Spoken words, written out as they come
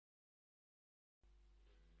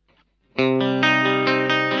Cheese!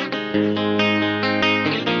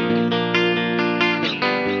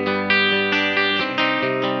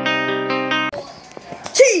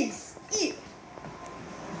 Ew.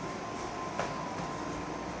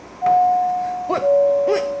 What?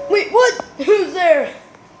 Wait, what? Who's there?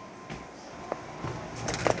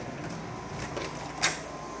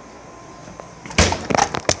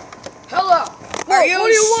 Hello. What do you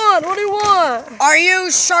want? What do you want? Are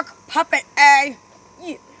you Shark Puppet A?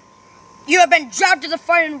 You have been dropped to the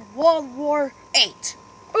fight in World War VIII.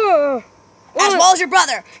 As well as your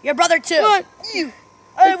brother. Your brother too. What?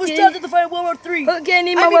 I was dropped in the fight in World War III. Okay, I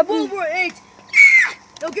need my weapon. World War VIII.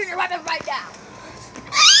 Go get your weapon right now.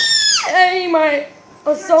 I need my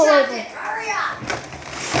assault rifle. Hurry up.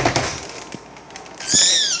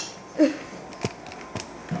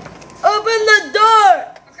 Open the door!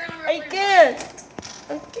 Okay, I can't.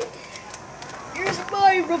 Okay. Here's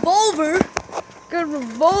my revolver. Good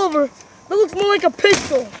revolver. That looks more like a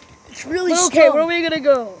pistol. It's really Okay, strong. where are we gonna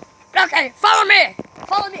go? Okay, follow me.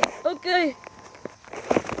 Follow me. Okay.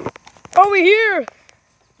 Are we here?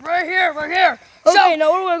 Right here, right here. Okay, So,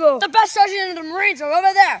 now where do I go? the best sergeant in the Marines are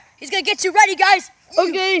over there. He's gonna get you ready, guys.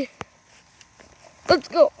 Okay. Let's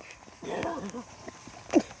go.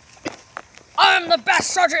 I'm the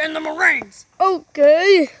best sergeant in the Marines.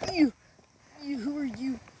 Okay. Who are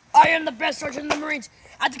you? I am the best sergeant in the Marines.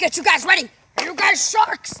 I have to get you guys ready. Are you guys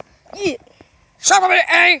sharks? Yeah. Shark Puppet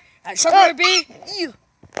A and Shark Puppet B.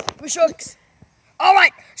 We're sharks. All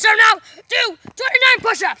right. So now do 29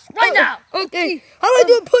 push-ups right now. Okay. How do I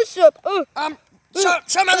do a push-up?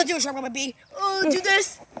 Show me how to do a Shark Puppet B. Do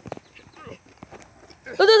this.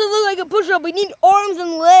 That doesn't look like a push-up. We need arms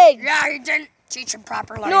and legs. Yeah, you didn't teach him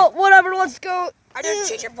properly. No, whatever. Let's go. I didn't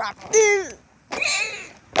teach him properly.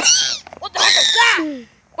 What the heck is that?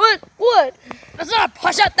 What? That's not a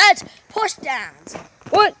push-up. That's push-downs.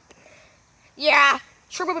 What? Yeah,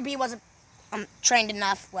 Shark Puppet B wasn't trained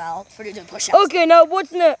enough for you to do push-ups. Okay, now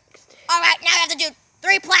what's next? All right, now you have to do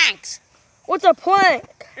 3 planks. What's a plank?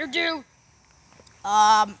 You do.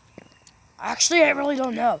 Actually, I really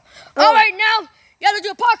don't know. All right, now you have to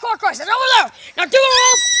do a parkour course. It's over there. Now do it,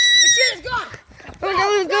 Rolf. The cheer is gone.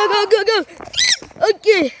 Go.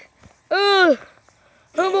 Okay.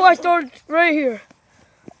 How do I start right here?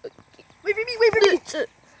 Wait for me.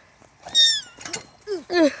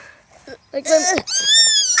 Like that.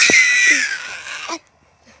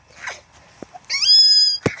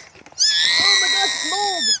 Oh my gosh,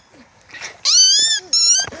 mold.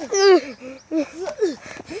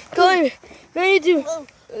 Climb. Now you do.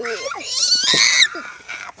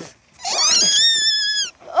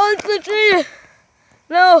 On the tree.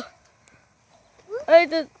 No. I had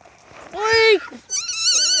to. Wait.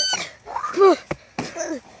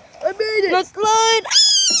 I made it. Now slide.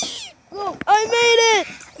 I made it.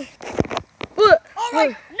 What? All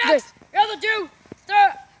right, next you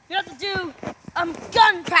have to do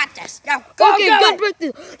gun practice. Now go. Okay, gun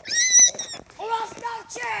practice. Or else no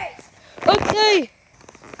cheese. Okay.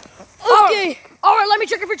 Okay. All right, let me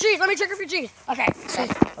check it for cheese. Okay, so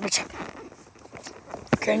let me check.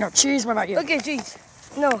 Okay, no cheese. What about you? Okay, jeez.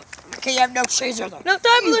 No. Okay, you have no cheese or though. No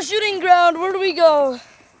time for the shooting ground. Where do we go?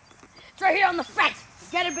 It's right here on the fence.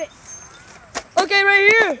 Get a bit. Okay, right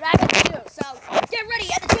here. Right at you. So get ready.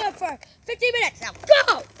 You have to do it for 15 minutes. Now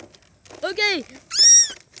go. Okay.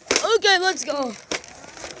 Okay, let's go.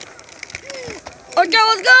 Okay,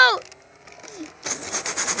 let's go.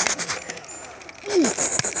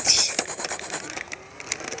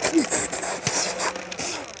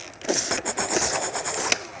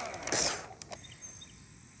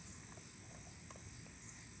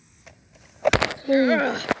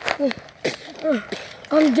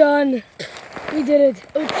 I'm done. We did it.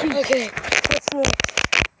 Okay. What's next?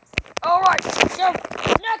 All right. So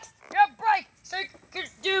next, you have break. So you can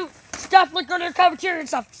do stuff like go to the cafeteria and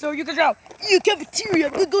stuff. So you can go. Cafeteria.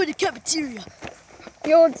 We're going to cafeteria.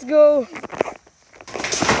 Yo, let's go.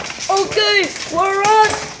 Okay, we're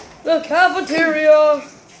at the cafeteria.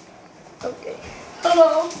 Okay.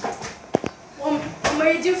 Hello. What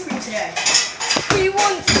may I do for you today? We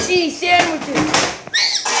want cheese sandwiches.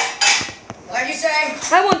 What did you say?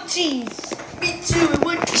 I want cheese. Me too. I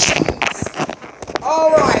want cheese.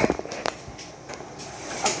 All right.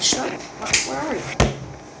 Where are you?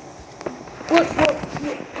 What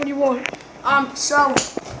do you want? I'm sorry,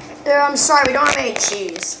 we don't have any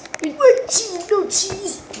cheese. What cheese? No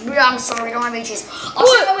cheese. Yeah, I'm sorry, we don't have any cheese. I'll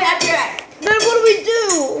show you what we have today. Then what do we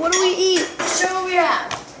do? What do we eat? Show you what we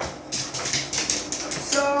have.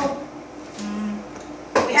 So,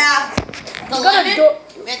 we have the lemon.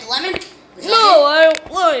 We have the lemon. No, I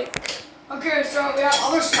don't like. Okay, so we have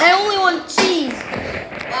other stuff. I only want cheese.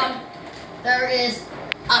 There it is.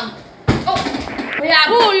 We have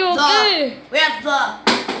Oh, you okay? we have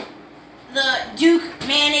the Duke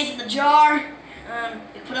mayonnaise in the jar.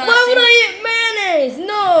 You put on Why would I eat mayonnaise?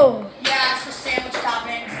 No. Yeah, it's for sandwich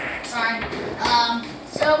toppings. Sorry.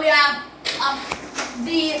 So we have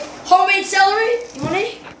the homemade celery. You want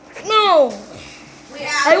any? No. We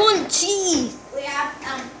have. I want cheese. We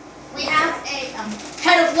have a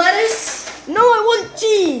head of lettuce. No, I want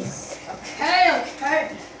cheese.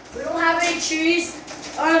 Okay. We don't have any cheese.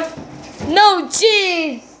 No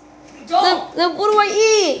cheese. We don't. Then what do I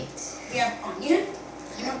eat? We have onion.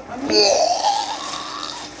 You want onion?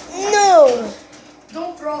 No.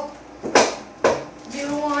 Don't throw up. Do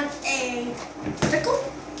you want a pickle?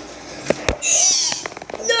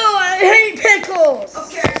 No, I hate pickles.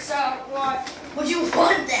 Okay, so what do you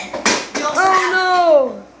want then? We also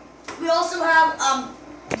Oh We also have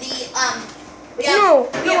no,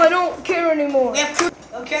 I don't care anymore. We have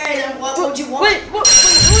okay, then what would you want? Wait, what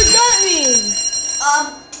does that mean?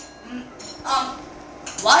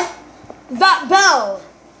 What? That bell.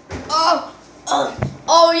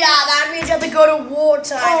 Oh yeah, that means you have to go to war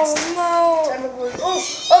time. Oh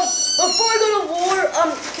Before I go to war,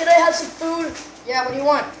 can I have some food? Yeah, what do you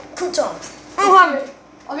want? Croutons. no. I'll have it.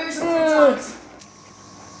 I'll give you some croutons.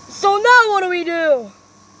 So now what do we do?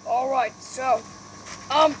 Alright, so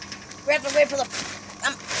we have to wait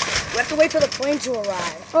for the plane to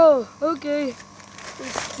arrive. Oh, okay.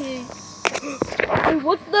 Okay. Wait,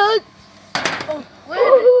 what's that? Oh,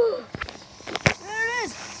 where is it? There it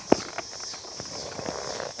is.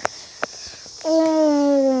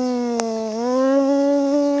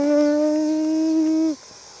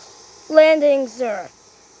 Landing, sir.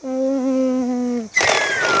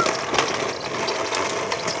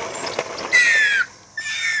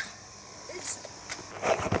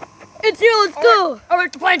 It's here, let's go.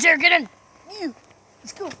 Alright, the plane's here, get in.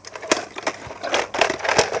 Let's go.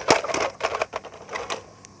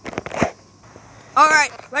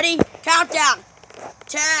 Alright, ready? Countdown.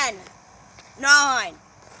 10, 9,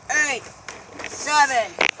 8,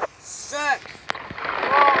 7, 6,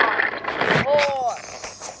 5, 4,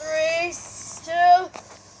 3, 2,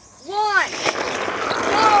 1.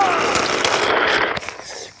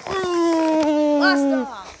 Last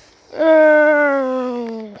off.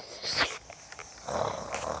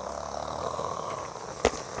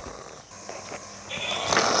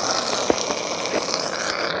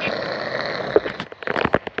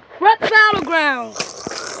 We're at the battleground.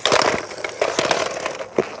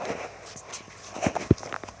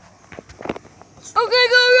 Okay,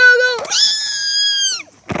 go.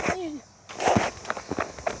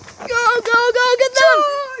 Go, get them.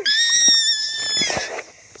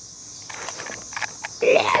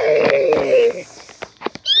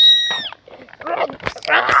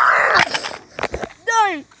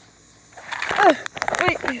 Done.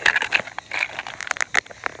 Wait.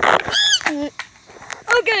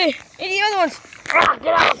 Okay, and the other ones.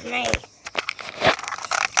 Get off me.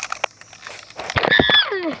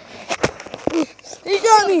 He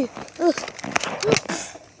got me.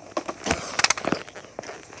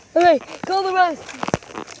 Okay, call the rest.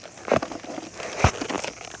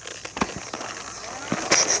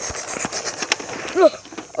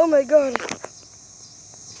 Oh my god.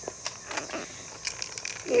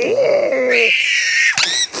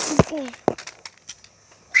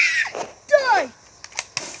 Die!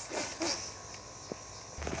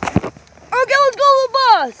 Okay, let's go to the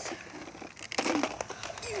bus.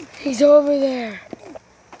 He's over there.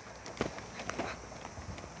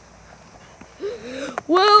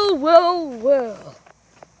 Well.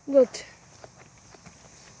 Look.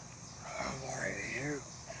 How are you?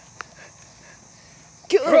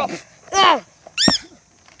 Get up. Ah!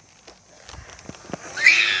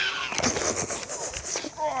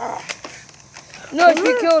 No,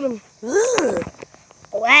 we killed him.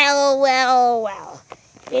 Well.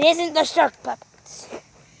 It isn't the shark puppets.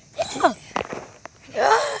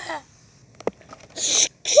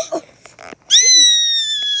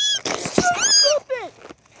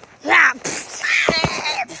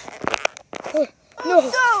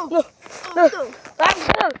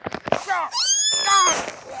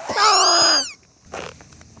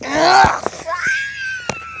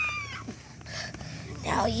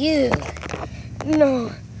 Now you.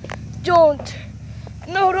 No, don't.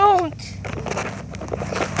 No, don't.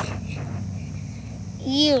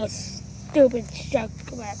 You stupid shark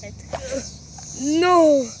rabbit.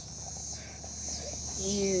 No.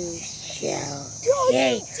 You shall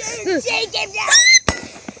Take him down.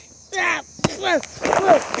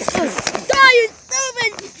 Die, you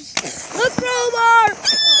stupid! The crowbar!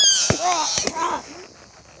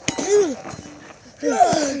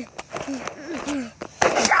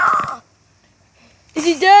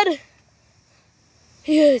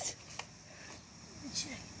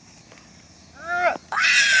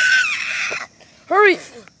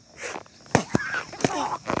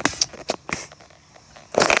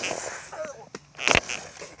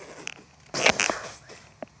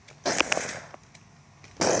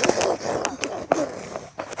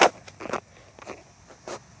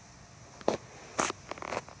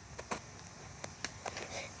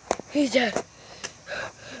 He's dead.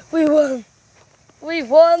 We won. We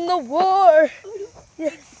won the war.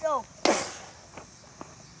 Yes. Go.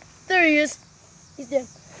 There he is. He's dead.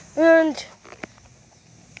 And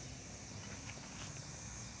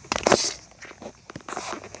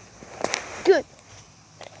good.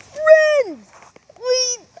 Friends!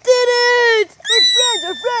 We did it!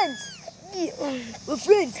 We're friends. Yeah. We're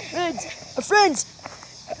friends. We're friends.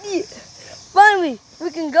 Yeah. Finally, we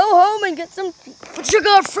can go home and get some. But check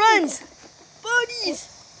out our friends. Buddies.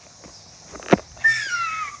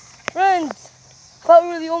 Friends. Thought we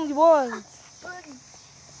were the only ones.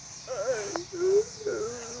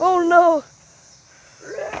 Oh no.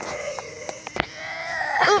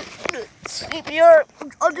 CPR.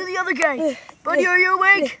 I'll do the other guy. Buddy, are you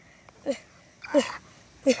awake?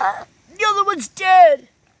 The other one's dead.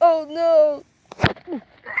 Oh no.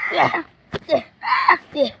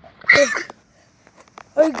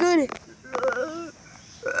 Are you good?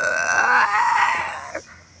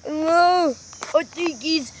 No. I think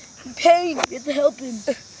he's in pain. You have to help him.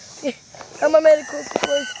 How my medical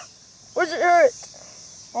supplies? Where's it hurt?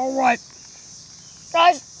 All right.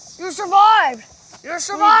 Guys, you survived. You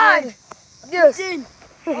survived. Yes. In.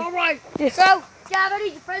 All right. Yes. So, Gavin,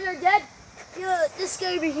 your friends are dead? Yeah, this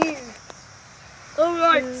guy over here. All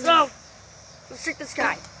right, so, let's take this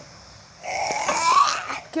guy.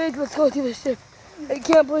 Okay, let's go to the ship. I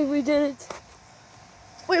can't believe we did it.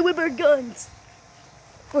 Wait, with our guns.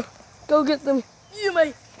 Go get them. You,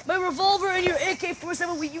 my revolver and your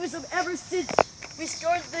AK-47, we use them ever since we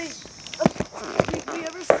started we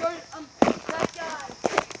ever started, that guy.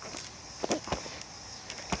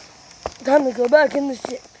 Time to go back in the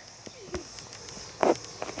ship.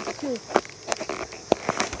 Good.